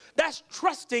that's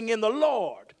trusting in the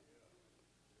Lord.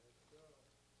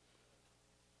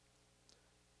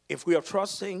 If we are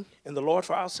trusting in the Lord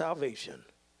for our salvation,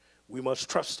 we must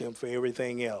trust him for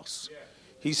everything else.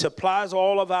 He supplies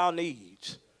all of our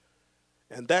needs,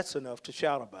 and that's enough to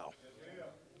shout about.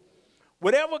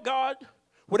 Whatever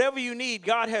you need,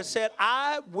 God has said,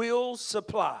 I will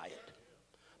supply it.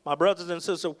 My brothers and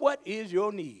sisters, what is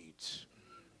your needs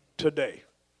today?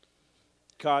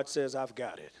 God says, I've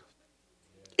got it.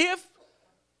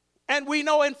 And we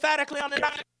know emphatically on the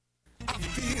night.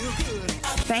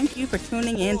 Thank you for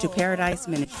tuning in to Paradise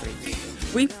Ministry.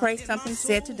 We pray something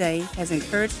said today has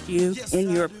encouraged you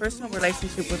in your personal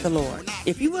relationship with the Lord.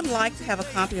 If you would like to have a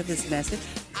copy of this message,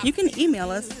 you can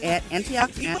email us at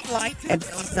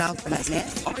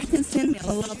antiochlight@south.net, or you can send me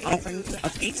a love offering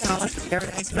of $8 to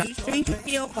Paradise Ministry,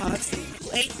 P.O. Box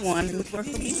 281, Newport,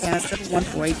 Louisiana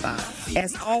 71485.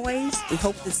 As always, we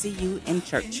hope to see you in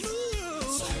church.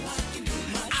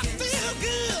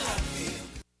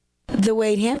 The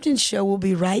Wade Hampton Show will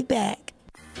be right back.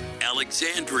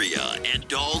 Alexandria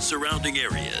and all surrounding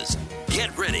areas,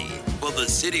 get ready for the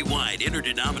citywide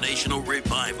interdenominational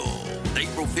revival,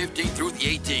 April 15th through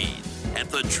the 18th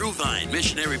at the True Vine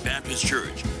Missionary Baptist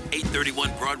Church,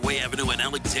 831 Broadway Avenue in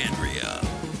Alexandria.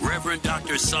 Reverend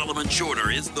Dr. Solomon Shorter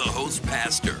is the host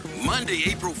pastor. Monday,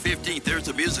 April 15th, there's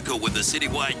a musical with the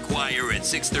citywide choir at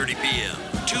 6:30 p.m.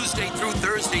 Tuesday through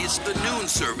Thursday is the noon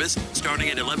service starting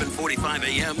at 11:45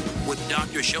 a.m. with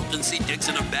Dr. Shelton C.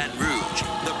 Dixon of Baton Rouge,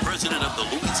 the president of the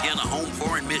Louisiana Home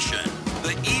Foreign Mission.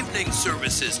 The evening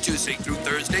services Tuesday through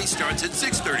Thursday starts at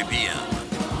 6:30 p.m.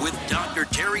 with Dr.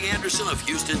 Terry Anderson of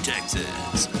Houston,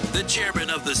 Texas. The chairman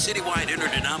of the Citywide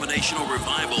Interdenominational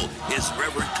Revival is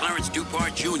Reverend Clarence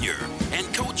Dupart Jr.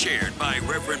 and co-chaired by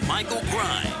Reverend Michael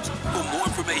Grimes. For more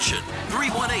information,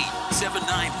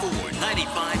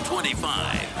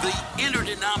 318-794-9525. The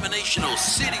Interdenominational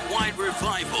Citywide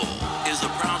Revival is a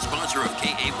proud sponsor of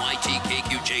KAYT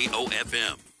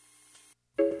KQJ-OFM.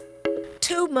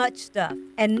 Too much stuff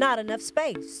and not enough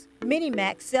space.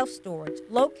 Minimax Self-Storage,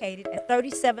 located at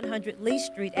 3700 Lee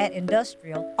Street at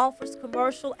Industrial, offers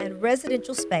commercial and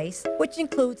residential space, which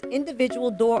includes individual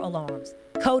door alarms,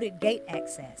 coded gate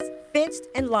access, fenced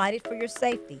and lighted for your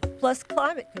safety, plus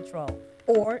climate control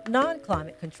or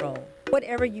non-climate control,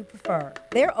 whatever you prefer.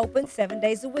 They're open 7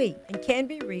 days a week and can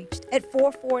be reached at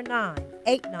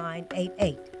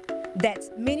 449-8988. That's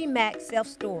Minimax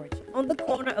Self-Storage on the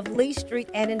corner of Lee Street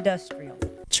and Industrial.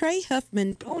 Trey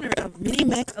Huffman, owner of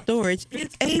Minimax Storage, is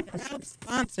a proud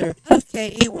sponsor of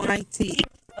KAYT.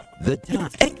 The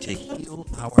time to heal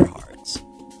our hearts,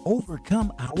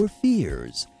 overcome our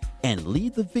fears, and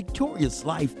lead the victorious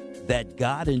life that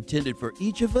God intended for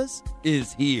each of us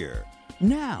is here.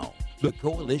 Now, the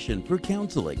Coalition for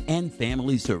Counseling and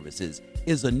Family Services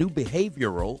is a new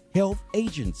behavioral health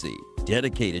agency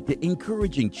dedicated to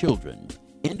encouraging children,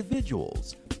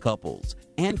 individuals, couples,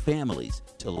 and families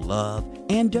to love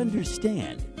and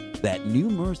understand that new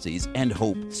mercies and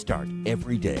hope start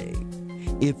every day.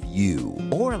 If you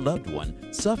or a loved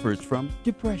one suffers from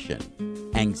depression,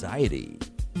 anxiety,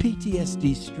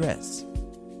 PTSD stress,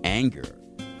 anger,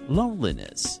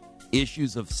 loneliness,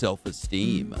 issues of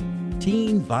self-esteem,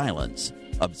 teen violence,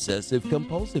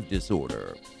 obsessive-compulsive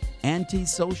disorder,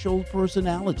 antisocial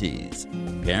personalities,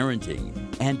 parenting,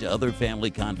 and other family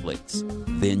conflicts,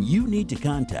 then you need to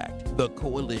contact the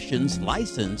Coalition's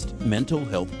licensed mental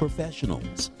health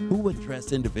professionals who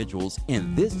address individuals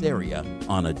in this area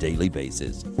on a daily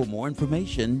basis. For more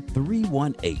information,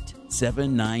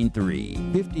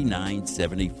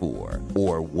 318-793-5974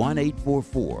 or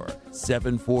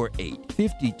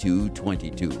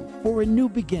 1-844-748-5222 for a new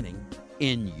beginning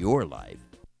in your life.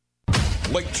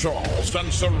 Lake Charles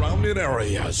and surrounding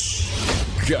areas.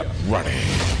 Get ready.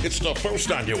 It's the first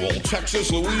annual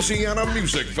Texas Louisiana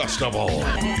Music Festival.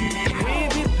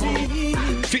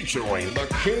 Featuring the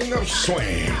King of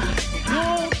Swing,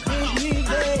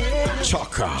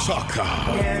 Chaka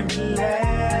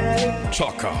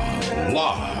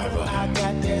live.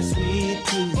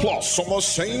 Plus on the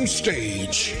same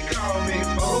stage,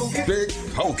 Big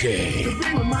Pokey.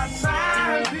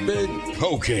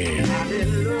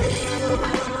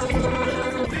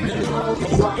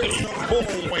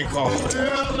 Bullwinkle.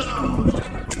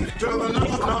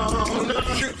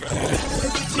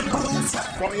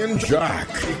 Brian Jack.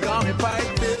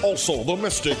 Also the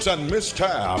Mystics and Miss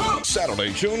Tab.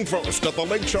 Saturday, June 1st at the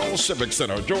Lake Charles Civic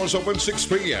Center. Doors open 6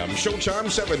 p.m. Showtime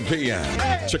 7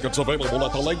 p.m. Tickets available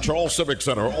at the Lake Charles Civic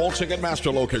Center. All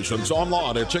Ticketmaster locations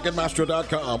online at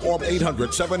Ticketmaster.com or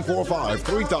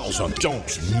 800-745-3000.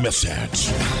 Don't miss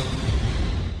it.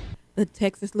 The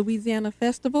Texas Louisiana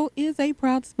Festival is a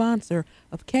proud sponsor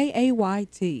of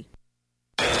KAYT.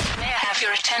 May I have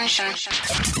your attention?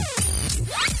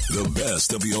 The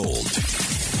best of the old.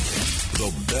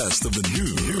 The best of the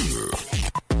new.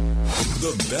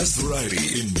 The best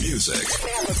variety in music.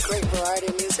 They have a great variety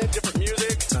of music. Different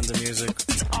music. Tons of music.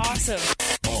 It's awesome.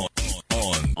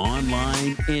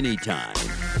 Online anytime.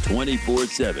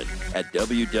 24/7 at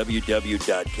www.kaytfm.com.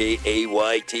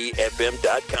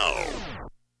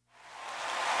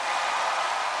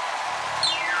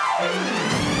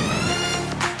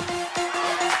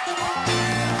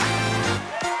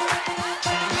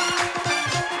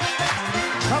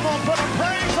 Come on, put a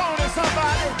praise on it,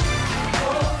 somebody.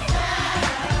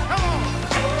 Come on.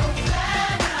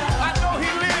 I know he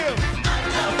lives.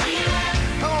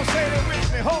 Come on, say it with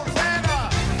me. Hosanna.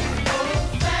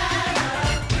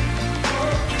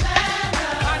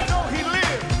 I know he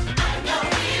lives.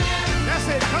 That's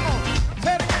it. Come on.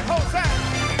 Say it again. Hosanna.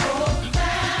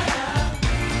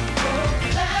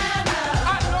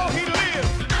 I know he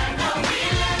lives.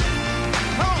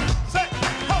 Come on. Say it.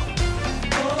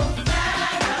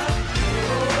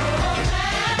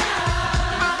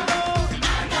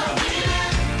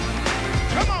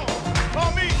 Come on, for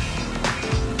me.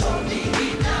 He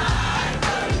died,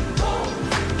 but he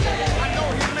rose again. I know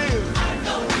he lives.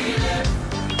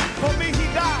 For me, he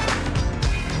died.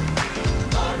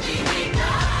 For me, he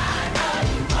died, but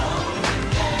he rose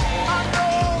again. I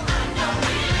know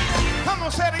he lives. Come on,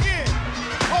 say it again.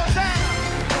 Hosanna.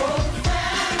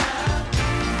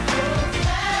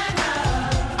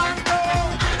 I know he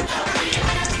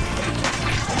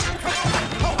lives. Come on,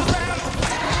 Hosanna.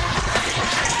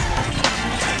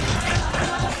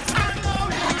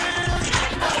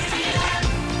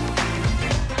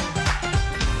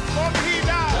 For me, he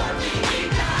died.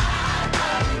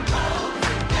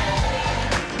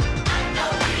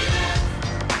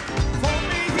 For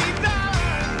me, he died.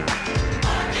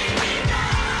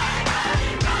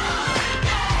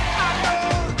 I know.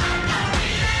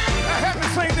 Now help me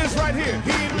sing this right here.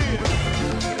 He lives.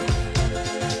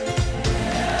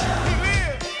 He lives.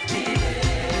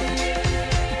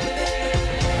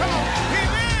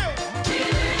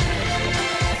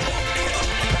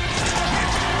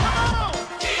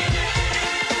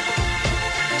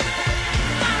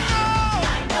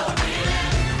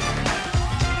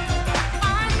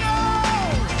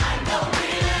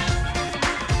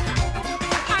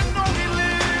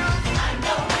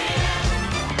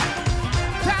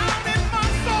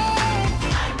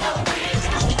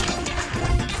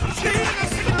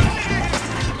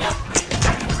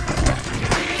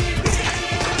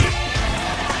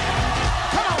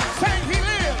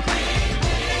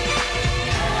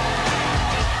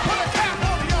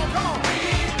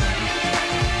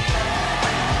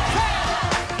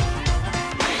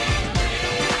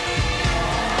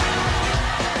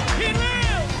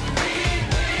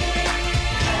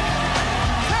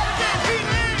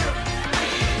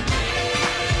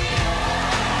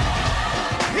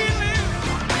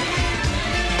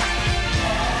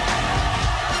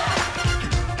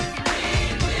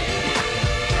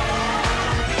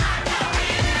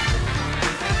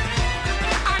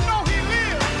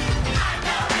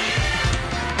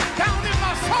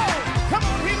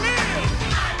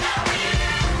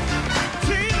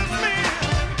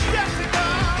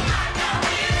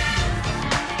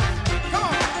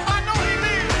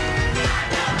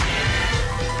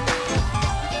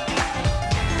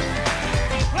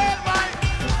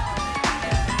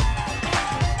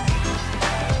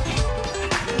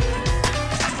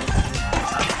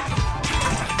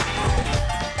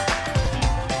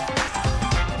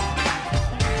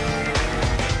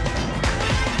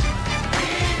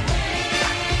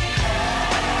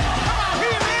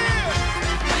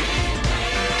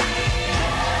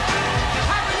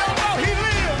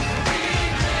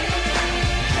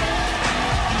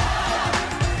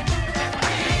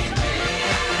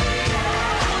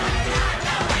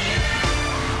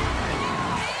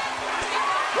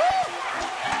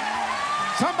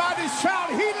 Come on,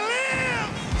 he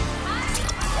lives.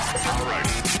 Come on.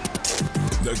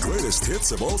 The greatest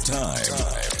hits of all time.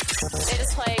 They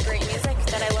just play great music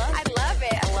that I love. I love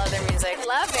it. I love their music.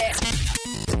 Love it.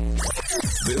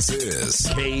 This is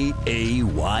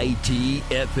KAYT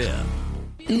FM.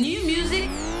 New music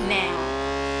now.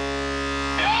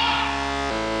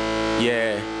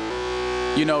 Yeah.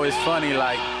 You know, it's funny,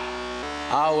 like,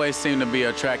 I always seem to be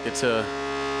attracted to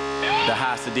the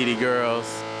high Sadidi girls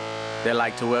that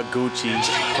like to wear Gucci,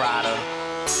 Prada,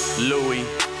 Louis,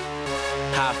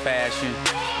 high fashion.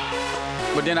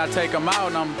 But then I take them out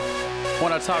and I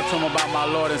want to talk to them about my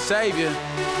Lord and Savior,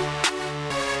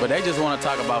 but they just want to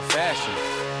talk about fashion.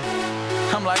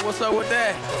 I'm like, what's up with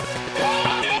that?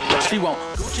 She want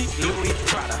Gucci, Louis,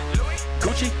 Prada.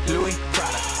 Gucci, Louis,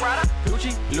 Prada.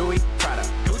 Gucci, Louis, Prada.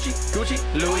 Gucci, Gucci,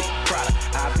 Louis, Prada.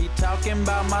 I be talking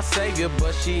about my savior,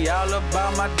 but she all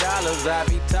about my dollars. I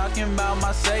be talking about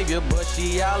my savior, but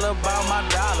she all about my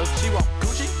dollars. She want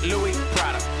Gucci, Louis,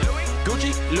 Prada.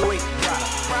 Gucci, Louis, Prada.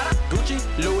 Gucci,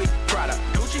 Louis, Prada.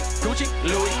 Gucci, Gucci,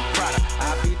 Louis, Prada.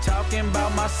 I be talking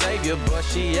about my savior, but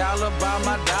she all about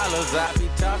my dollars. I be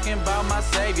talking about my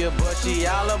savior, but she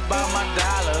all about my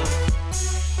dollars.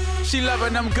 She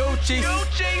loving them Gucci.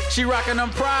 She rocking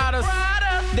them Pradas.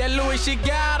 That Louis, she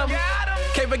got 'em.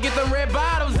 Can't forget them red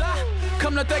bottoms.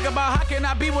 Come to think about how can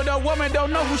I be with a woman,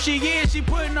 don't know who she is. She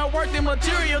putting her work in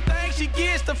material things. She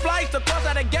gets the flights, the cost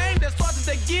of the game, that's what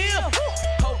they give.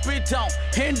 Hope it don't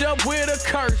end up with a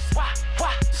curse.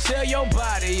 Sell your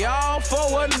body all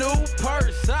for a new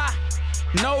purse. I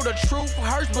know the truth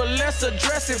hurts, but let's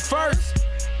address it first.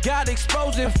 Got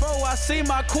exposed before I see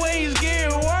my queens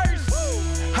get worse.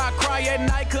 I cry at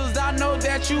night cause I know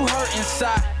that you hurt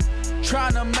inside.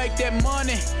 Trying to make that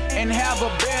money and have a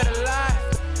better life.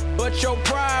 But your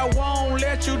pride won't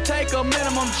let you take a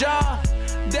minimum job.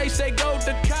 They say go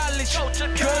to college,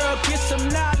 girl, get some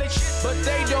knowledge. But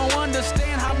they don't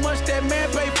understand how much that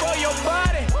man pay for your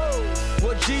body.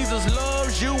 Well, Jesus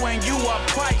loves you and you are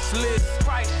priceless.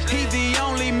 He the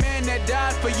only man that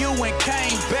died for you and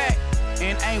came back.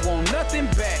 And ain't want nothing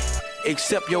back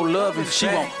except your love and she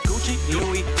want Gucci,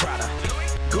 Louis, Prada.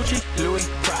 Gucci, Louis,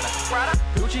 Prada.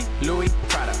 Gucci, Louis,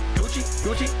 Prada. Gucci,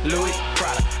 Gucci, Louis,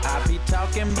 Prada. I be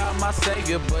talking about my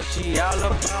savior, but she all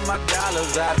about my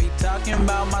dollars. I be talking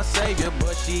about my savior,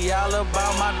 but she all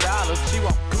about my dollars. She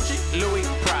want Gucci, Louis,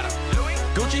 Prada.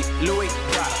 Gucci, Louis,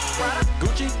 Prada.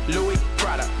 Gucci, Louis,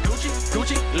 Prada. Gucci,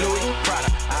 Gucci, Louis, Prada.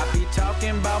 I be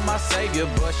talking about my savior,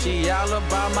 but she all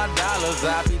about my dollars.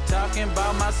 I be talking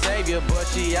about my savior, but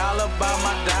she all about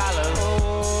my dollars.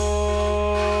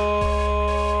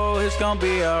 Oh, it's gonna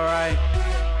be alright.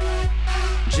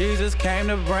 Jesus came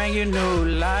to bring you new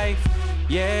life.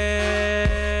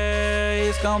 Yeah,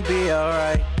 it's gonna be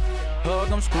alright.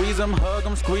 Hug 'em, squeeze 'em, hold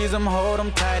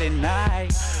 'em tight at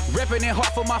night. Repping it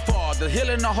hard for my father,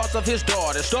 healing the hearts of his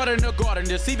daughter. Starting the garden,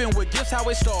 deceiving with gifts how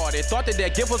it started. Thought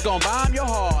that gift was gonna bomb your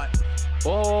heart.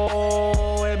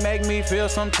 Oh, it make me feel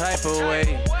some type of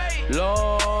way.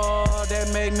 Lord, that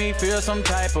make me feel some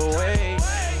type of way.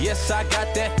 Yes, I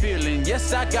got that feeling.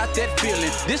 Yes, I got that feeling.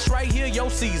 This right here,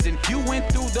 your season. You went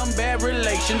through them bad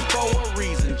relations for a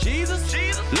reason. Jesus,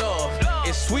 love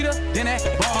is sweeter than that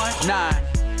bond 9.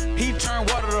 He turned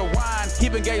water to wine. He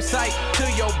even gave sight to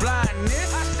your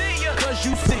blindness. Cause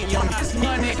you see him. His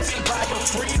money by your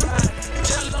free line.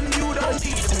 Tell him you don't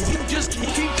need him. You just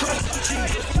keep trusting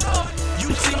Jesus.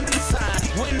 You see the signs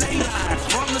when they lie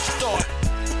from the start.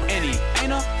 And he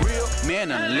ain't a real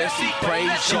man unless he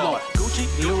prays. She want Gucci,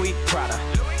 Louis, Prada.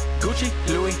 Gucci,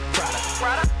 Louis, Prada.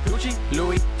 Gucci,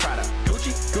 Louis, Prada.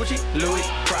 Gucci, Gucci, Louis,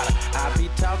 Prada. I be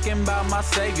talking about my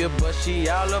savior, but she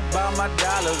all about my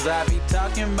dollars. I be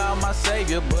talking about my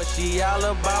savior, but she all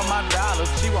about my dollars.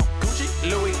 She want Gucci,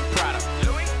 Louis, Prada.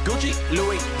 Gucci,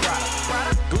 Louis, Prada.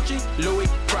 Gucci, Louis,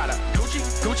 Prada. Gucci,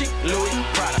 Gucci, Louis,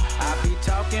 Prada. I be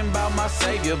talking about my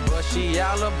savior, but she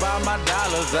all about my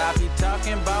dollars. I be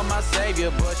talking about my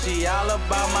savior, but she all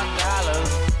about my dollars.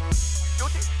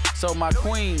 So my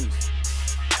queens,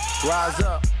 rise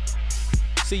up.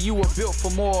 See, you were built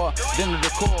for more than the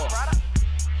decor.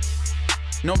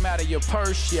 No matter your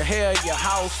purse, your hair, your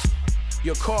house,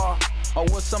 your car, or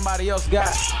what somebody else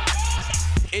got,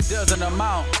 it doesn't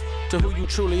amount to who you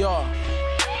truly are.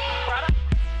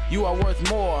 You are worth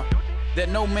more that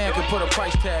no man can put a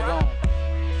price tag on.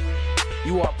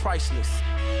 You are priceless.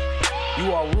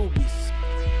 You are rubies.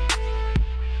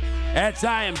 That's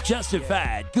I Am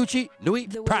Justified. Gucci, Louis,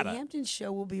 The Prada. Wade Hampton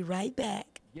Show will be right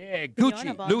back. Yeah,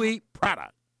 Gucci, Louis,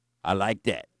 Prada. I like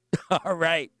that. All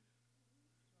right.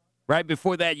 Right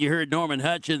before that, you heard Norman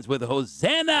Hutchins with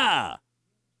Hosanna.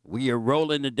 We are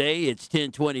rolling today. It's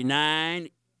 10:29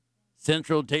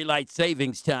 Central Daylight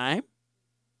Savings Time.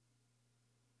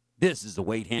 This is the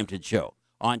Wade Hampton Show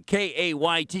on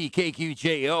KAYT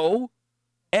KQJO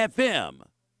FM,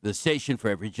 the station for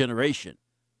every generation,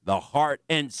 the heart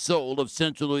and soul of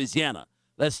Central Louisiana.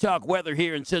 Let's talk weather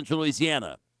here in Central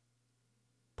Louisiana.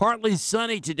 Partly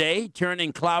sunny today,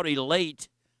 turning cloudy late.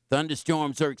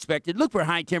 Thunderstorms are expected. Look for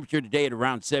high temperature today at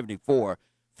around 74.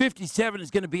 57 is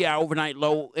going to be our overnight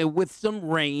low with some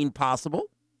rain possible.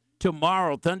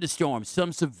 Tomorrow, thunderstorms,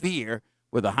 some severe,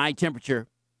 with a high temperature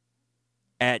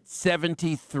at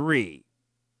 73.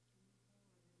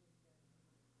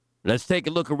 Let's take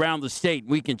a look around the state.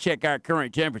 We can check our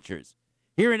current temperatures.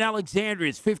 Here in Alexandria,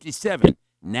 it's 57.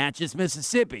 Natchez,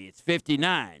 Mississippi, it's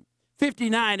 59.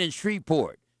 59 in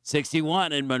Shreveport,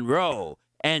 61 in Monroe,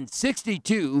 and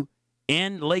 62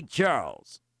 in Lake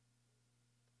Charles.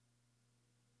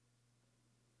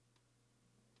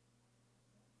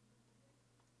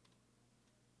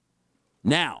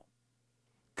 Now,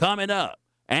 coming up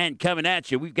and coming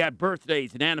at you, we've got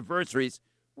birthdays and anniversaries.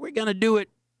 We're going to do it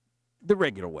the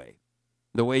regular way,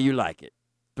 the way you like it.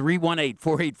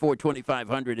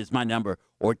 318-484-2500 is my number,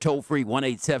 or toll free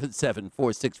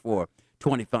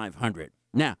 1-877-464-2500.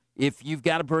 Now, if you've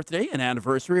got a birthday, an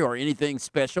anniversary, or anything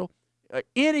special,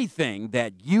 anything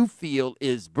that you feel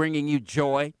is bringing you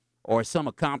joy or some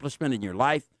accomplishment in your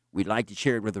life, we'd like to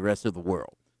share it with the rest of the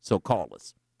world. So call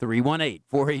us,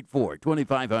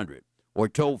 318-484-2500, or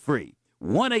toll free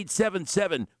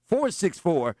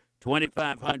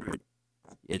 1-877-464-2500.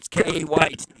 It's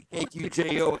KYT,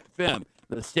 KQJO FM,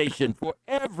 the station for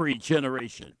every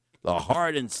generation, the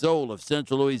heart and soul of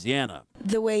Central Louisiana.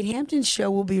 The Wade Hampton Show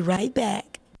will be right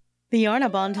back. The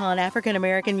Yarna Bonton African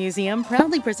American Museum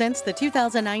proudly presents the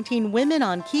 2019 Women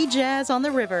on Key Jazz on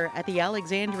the River at the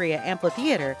Alexandria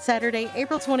Amphitheater, Saturday,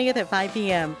 April 20th at 5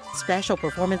 p.m. Special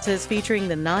performances featuring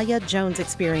the Naya Jones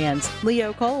Experience,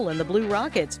 Leo Cole and the Blue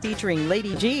Rockets featuring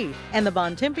Lady G, and the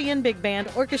Bontempian Big Band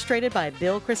orchestrated by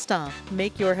Bill Christoph.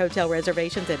 Make your hotel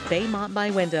reservations at Baymont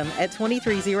by Wyndham at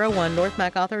 2301 North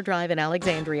MacArthur Drive in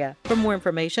Alexandria. For more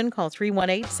information, call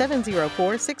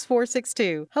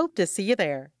 318-704-6462. Hope to see you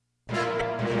there.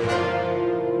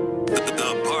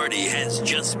 The party has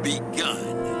just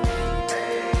begun.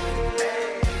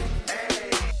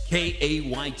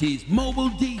 KAYT's mobile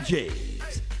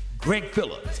DJs, Greg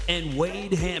Phillips and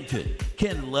Wade Hampton,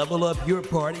 can level up your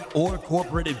party or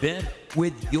corporate event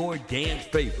with your dance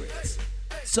favorites.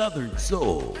 Southern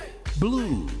soul,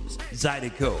 blues,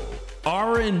 Zydeco,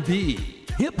 R&B,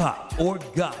 hip-hop, or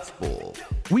gospel.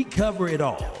 We cover it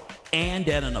all, and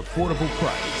at an affordable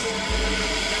price.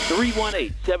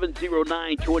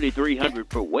 318-709-2300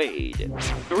 for Wade.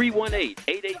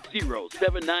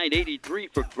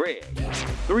 318-880-7983 for Greg.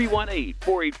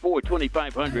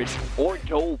 318-484-2500 or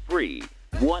toll free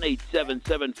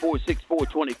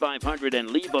 1-877-464-2500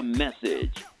 and leave a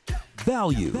message.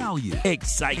 Value,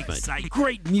 excitement,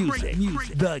 great music.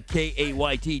 The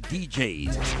KAYT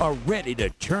DJs are ready to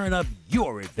turn up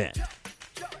your event.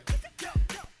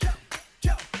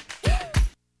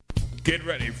 Get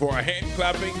ready for a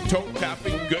hand-clapping,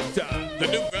 toe-tapping good time. The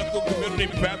New Bethel Community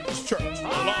Baptist Church,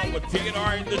 along with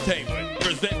TNR Entertainment,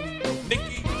 presents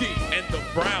Nikki D and the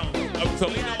Browns of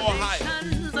Toledo, Ohio.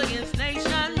 Nations against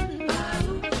nations,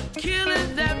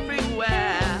 killings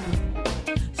everywhere.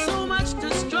 So much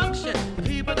destruction,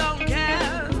 people don't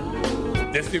care.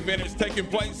 This event is taking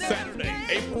place Saturday,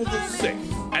 April the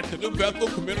 6th, at the New Bethel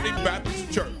Community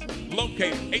Baptist Church,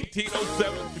 located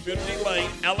 1807 Community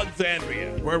Lane,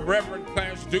 Alexandria, where Reverend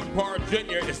Clarence Dupar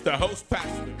Jr. is the host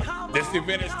pastor. This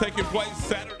event is taking place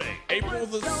Saturday, April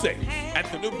the 6th,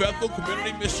 at the New Bethel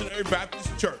Community Missionary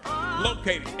Baptist Church,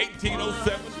 located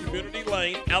 1807 Community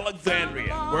Lane,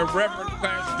 Alexandria, where Reverend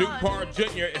Clarence Dupar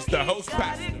Jr. is the host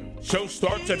pastor. Show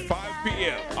starts at 5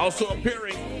 p.m. Also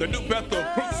appearing, the New Bethel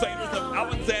Crusaders of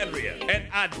Alexandria and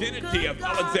Identity of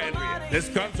Alexandria. This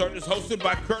concert is hosted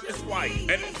by Curtis White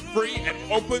and is free and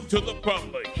open to the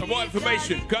public. For more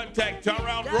information, contact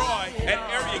Tyrone Roy at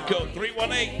area code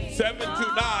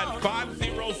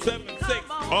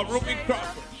 318-729-5076 or Ruby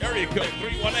Crawford, area code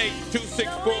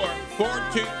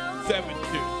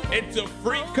 318-264-4272. It's a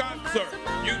free concert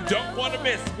you don't want to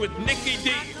miss with Nikki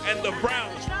D and the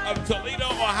Browns of Toledo,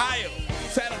 Ohio.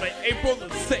 Saturday, April the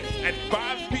 6th at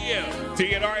 5 p.m.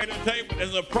 TNR Entertainment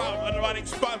is a proud underwriting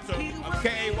sponsor of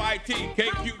KAYT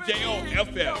KQJO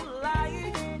FM.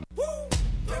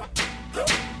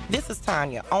 This is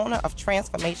Tanya, owner of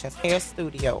Transformations Hair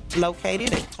Studio,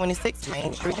 located at 26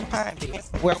 Main Street in Pineville,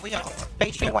 where we offer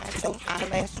facial waxing,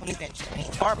 eyelash extension,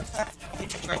 barber time,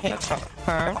 your hair color,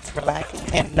 perms, relaxing,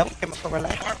 and no chemical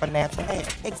relaxer for natural hair,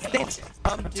 extensions,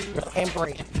 updo, and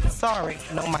braiding. Sorry,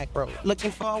 no micro.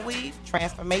 Looking for a weave?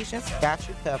 Transformations got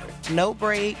you covered. No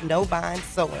braid, no bind,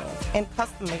 sew-ins, and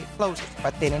custom-made closures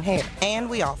for thinning hair. And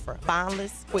we offer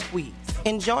bondless quick weaves.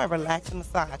 Enjoy a relaxing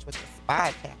massage with the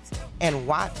Spy Capsule, and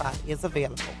Wi-Fi is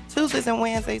available. Tuesdays and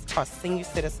Wednesdays are Senior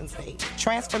Citizens Day.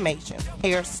 Transformations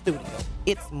Hair Studio.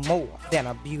 It's more than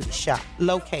a beauty shop.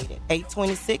 Located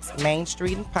 826 Main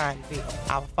Street in Pineville.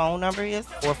 Our phone number is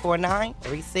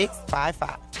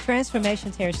 449-3655.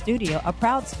 Transformations Hair Studio, a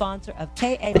proud sponsor of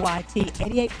KAYT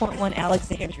 88.1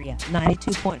 Alexandria,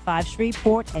 92.5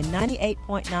 Shreveport, and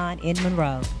 98.9 in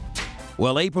Monroe.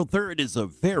 Well, April 3rd is a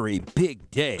very big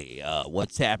day.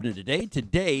 What's happening today?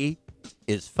 Today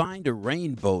is Find a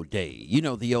Rainbow Day. You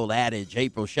know the old adage,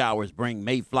 April showers bring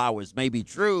May flowers, may be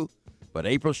true, but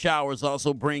April showers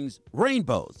also brings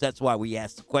rainbows. That's why we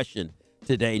asked the question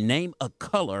today, name a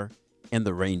color in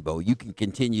the rainbow. You can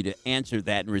continue to answer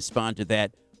that and respond to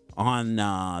that on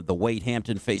the Wade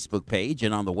Hampton Facebook page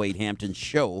and on the Wade Hampton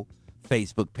Show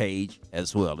Facebook page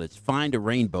as well. It's Find a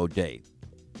Rainbow Day.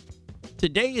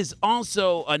 Today is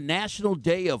also a National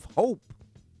Day of Hope,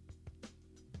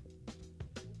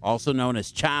 also known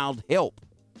as Child Help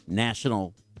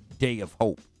National Day of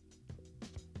Hope.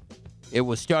 It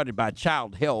was started by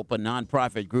Child Help, a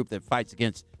nonprofit group that fights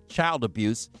against child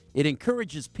abuse. It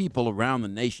encourages people around the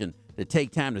nation to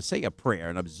take time to say a prayer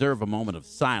and observe a moment of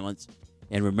silence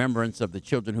in remembrance of the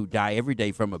children who die every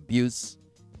day from abuse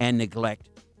and neglect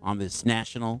on this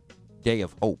National Day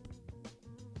of Hope.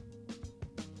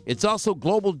 It's also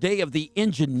Global Day of the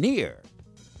Engineer.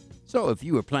 So if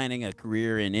you are planning a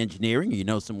career in engineering, you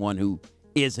know someone who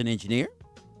is an engineer,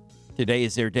 today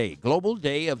is their day. Global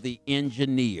Day of the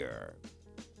Engineer.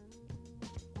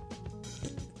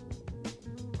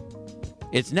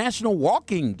 It's National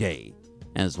Walking Day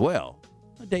as well.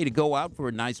 A day to go out for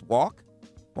a nice walk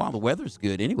while the weather's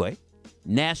good anyway.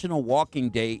 National Walking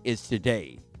Day is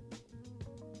today.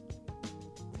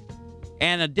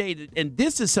 And a day, and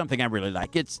this is something I really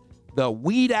like. It's the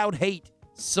Weed Out Hate,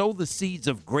 Sow the Seeds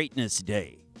of Greatness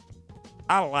Day.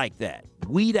 I like that.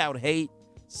 Weed out hate,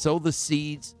 sow the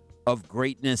seeds of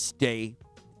greatness day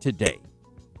today.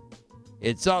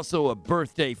 It's also a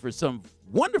birthday for some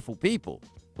wonderful people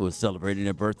who are celebrating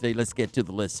their birthday. Let's get to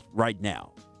the list right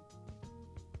now.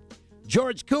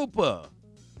 George Cooper.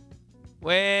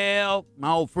 Well,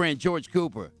 my old friend George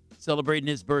Cooper celebrating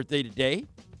his birthday today.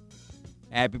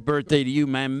 Happy birthday to you,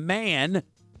 my man,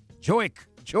 George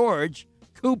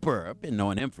Cooper. I've been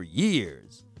knowing him for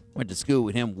years. Went to school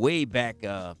with him way back,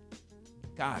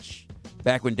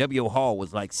 back when W. Hall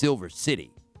was like Silver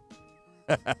City.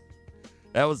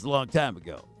 That was a long time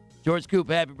ago. George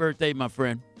Cooper, happy birthday, my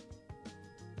friend.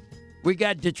 We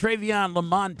got DeTravion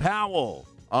Lamont Powell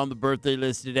on the birthday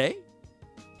list today.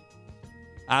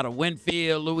 Out of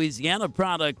Winfield, Louisiana,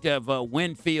 product of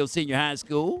Winfield Senior High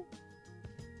School.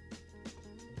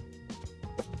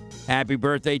 Happy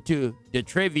birthday to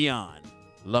DeTravion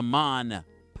Lamont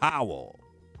Powell.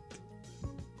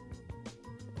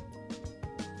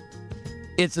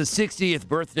 It's the 60th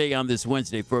birthday on this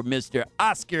Wednesday for Mr.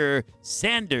 Oscar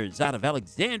Sanders out of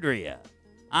Alexandria.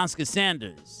 Oscar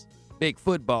Sanders, big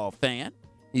football fan.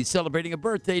 He's celebrating a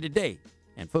birthday today,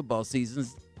 and football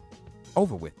season's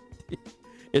over with.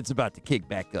 It's about to kick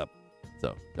back up.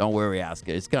 So don't worry,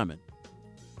 Oscar, it's coming.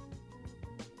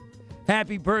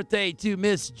 Happy birthday to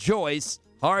Miss Joyce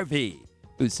Harvey,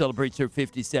 who celebrates her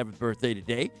 57th birthday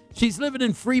today. She's living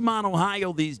in Fremont,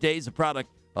 Ohio these days, a product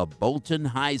of Bolton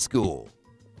High School.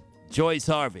 Joyce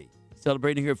Harvey,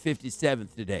 celebrating her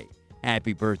 57th today.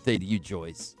 Happy birthday to you,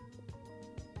 Joyce.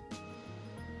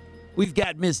 We've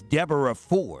got Miss Deborah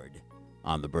Ford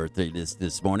on the birthday list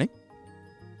this morning.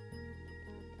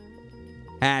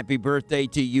 Happy birthday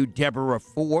to you, Deborah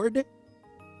Ford,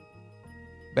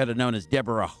 better known as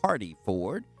Deborah Hardy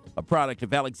Ford, a product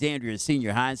of Alexandria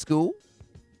Senior High School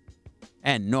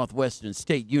and Northwestern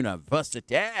State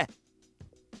University.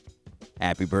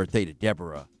 Happy birthday to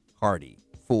Deborah Hardy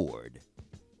Ford.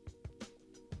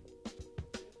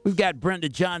 We've got Brenda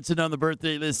Johnson on the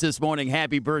birthday list this morning.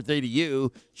 Happy birthday to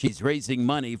you. She's raising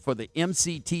money for the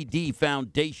MCTD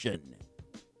Foundation.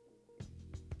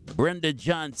 Brenda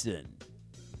Johnson,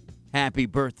 happy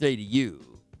birthday to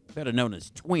you, better known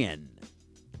as Twin.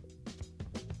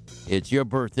 It's your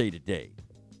birthday today.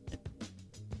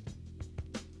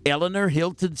 Eleanor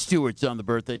Hilton Stewart's on the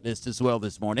birthday list as well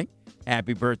this morning.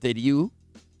 Happy birthday to you.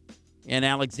 In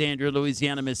Alexandria,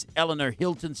 Louisiana, Miss Eleanor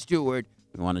Hilton Stewart.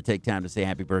 We want to take time to say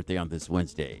happy birthday on this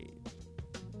Wednesday.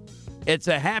 It's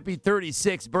a happy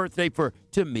 36th birthday for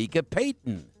Tamika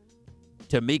Payton.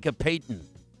 Tamika Payton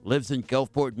lives in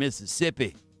Gulfport,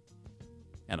 Mississippi,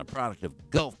 and a product of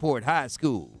Gulfport High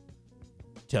School.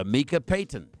 Tamika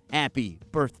Payton, happy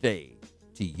birthday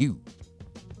to you.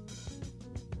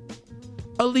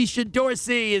 Alicia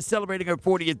Dorsey is celebrating her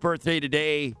 40th birthday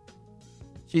today.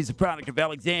 She's a product of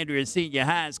Alexandria Senior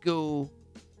High School.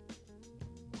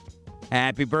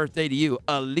 Happy birthday to you,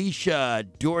 Alicia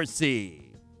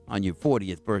Dorsey, on your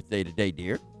 40th birthday today,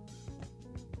 dear.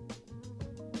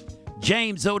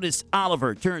 James Otis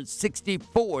Oliver turns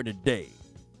 64 today.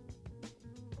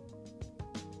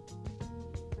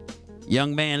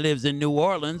 Young man lives in New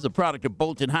Orleans, a product of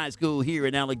Bolton High School here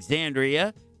in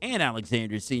Alexandria and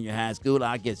Alexandria Senior High School.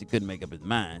 I guess he couldn't make up his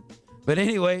mind. But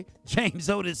anyway, James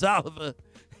Otis Oliver,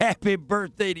 happy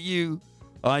birthday to you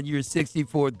on your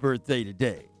 64th birthday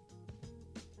today.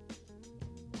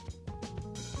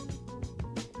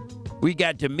 We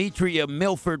got Demetria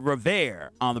Milford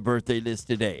Revere on the birthday list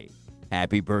today.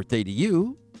 Happy birthday to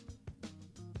you.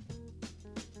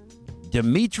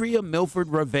 Demetria Milford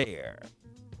Revere.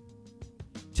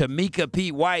 Tamika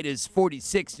P. White is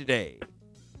 46 today.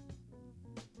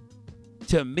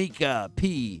 Tamika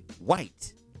P.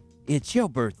 White, it's your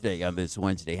birthday on this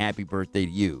Wednesday. Happy birthday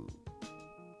to you.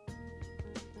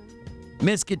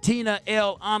 Miss Katina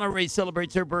L. Honore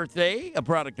celebrates her birthday, a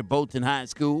product of Bolton High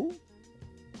School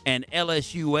and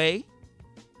LSUA.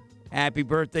 Happy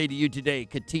birthday to you today,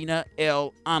 Katina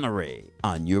L. Honore,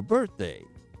 on your birthday.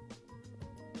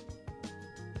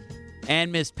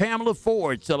 And Miss Pamela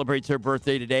Ford celebrates her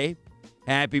birthday today.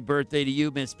 Happy birthday to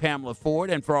you, Miss Pamela Ford.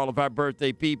 And for all of our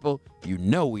birthday people, you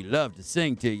know we love to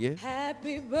sing to you.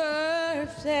 Happy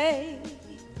birthday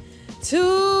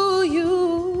to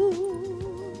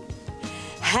you.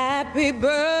 Happy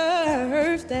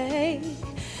birthday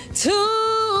to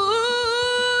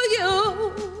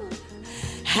you.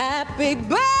 Happy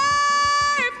birthday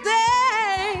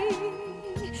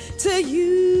to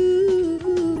you.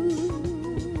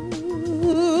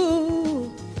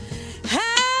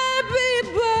 Happy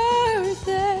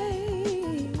birthday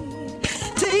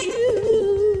to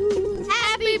you.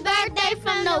 Happy birthday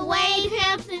from the Wade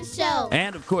Hampton Show.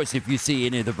 And, of course, if you see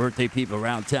any of the birthday people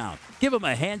around town, give them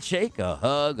a handshake, a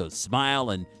hug, a smile,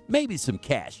 and maybe some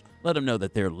cash. Let them know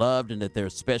that they're loved and that they're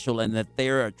special and that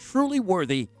they're truly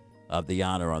worthy of the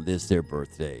honor on this, their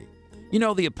birthday. You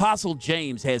know, the Apostle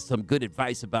James has some good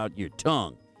advice about your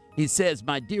tongue. He says,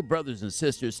 "My dear brothers and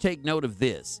sisters, take note of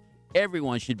this.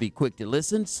 Everyone should be quick to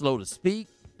listen, slow to speak,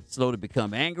 slow to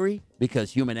become angry,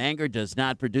 because human anger does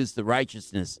not produce the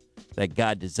righteousness that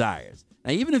God desires."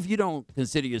 Now, even if you don't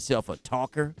consider yourself a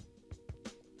talker,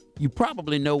 you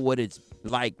probably know what it's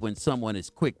like when someone is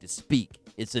quick to speak.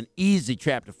 It's an easy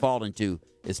trap to fall into,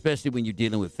 especially when you're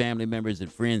dealing with family members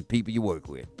and friends, people you work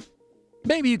with.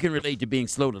 Maybe you can relate to being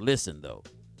slow to listen, though.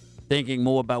 Thinking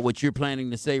more about what you're planning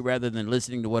to say rather than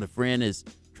listening to what a friend is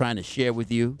trying to share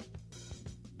with you.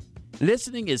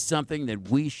 Listening is something that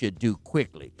we should do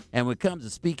quickly. And when it comes to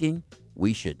speaking,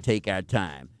 we should take our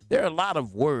time. There are a lot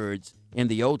of words in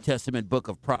the Old Testament book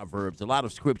of Proverbs, a lot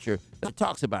of scripture that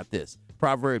talks about this.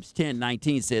 Proverbs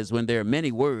 10:19 says, "When there are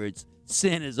many words,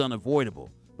 sin is unavoidable,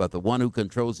 but the one who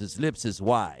controls his lips is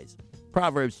wise."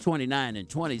 Proverbs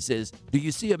 29:20 says, "Do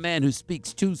you see a man who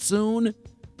speaks too soon?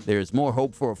 There is more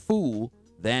hope for a fool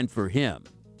than for him."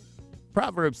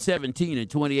 Proverbs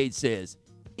 17:28 says,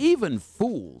 "Even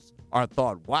fools are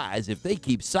thought wise if they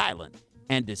keep silent,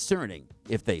 and discerning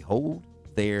if they hold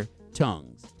their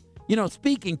tongues." You know,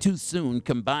 speaking too soon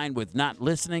combined with not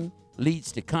listening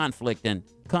leads to conflict, and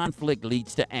conflict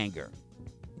leads to anger.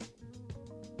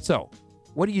 So,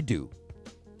 what do?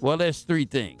 Well, there's three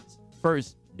things.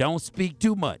 First, don't speak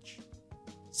too much.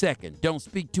 Second, don't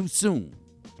speak too soon.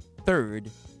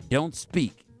 Third, don't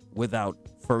speak without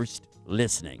first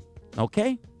listening.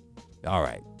 Okay? All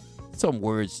right. Some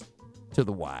words to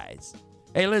the wise.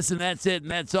 Hey, listen, that's it,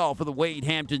 and that's all for the Wade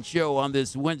Hampton Show on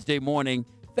this Wednesday morning.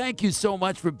 Thank you so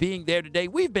much for being there today.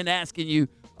 We've been asking you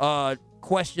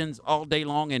questions all day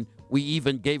long, and we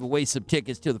even gave away some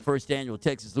tickets to the first annual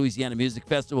Texas Louisiana Music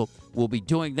Festival. We'll be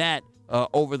doing that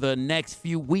over the next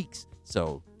few weeks,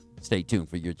 so stay tuned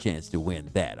for your chance to win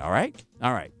that, all right?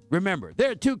 All right. Remember,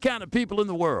 there are two kinds of people in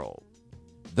the world.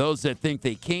 Those that think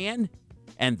they can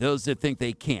and those that think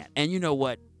they can't. And you know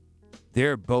what?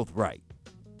 They're both right.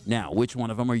 Now, which one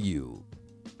of them are you?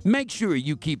 Make sure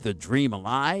you keep the dream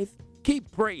alive,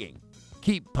 keep praying,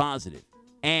 keep positive,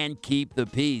 and keep the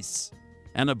peace.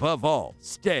 And above all,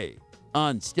 stay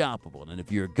unstoppable. And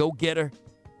if you're a go-getter,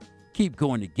 keep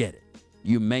going to get it.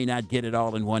 You may not get it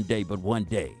all in one day, but one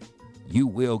day you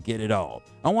will get it all.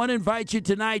 I want to invite you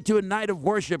tonight to a night of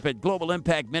worship at Global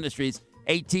Impact Ministries,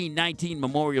 1819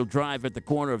 Memorial Drive at the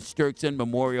corner of Sturks and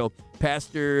Memorial.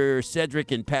 Pastor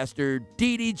Cedric and Pastor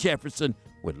Dee Dee Jefferson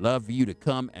would love for you to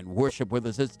come and worship with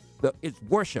us. It's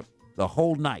worship the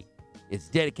whole night. It's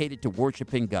dedicated to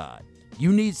worshiping God.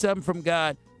 You need something from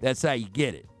God, that's how you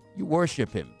get it. You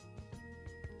worship him.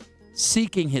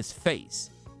 Seeking his face,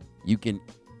 you can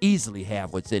easily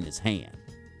have what's in his hand.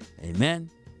 Amen?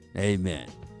 Amen.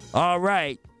 All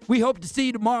right. We hope to see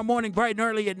you tomorrow morning bright and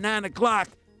early at 9 o'clock.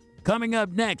 Coming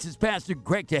up next is Pastor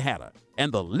Greg Tejada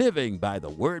and the Living by the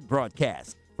Word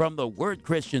broadcast from the Word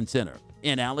Christian Center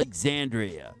in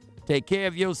Alexandria. Take care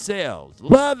of yourselves.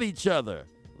 Love each other.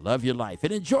 Love your life.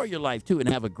 And enjoy your life, too, and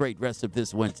have a great rest of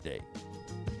this Wednesday.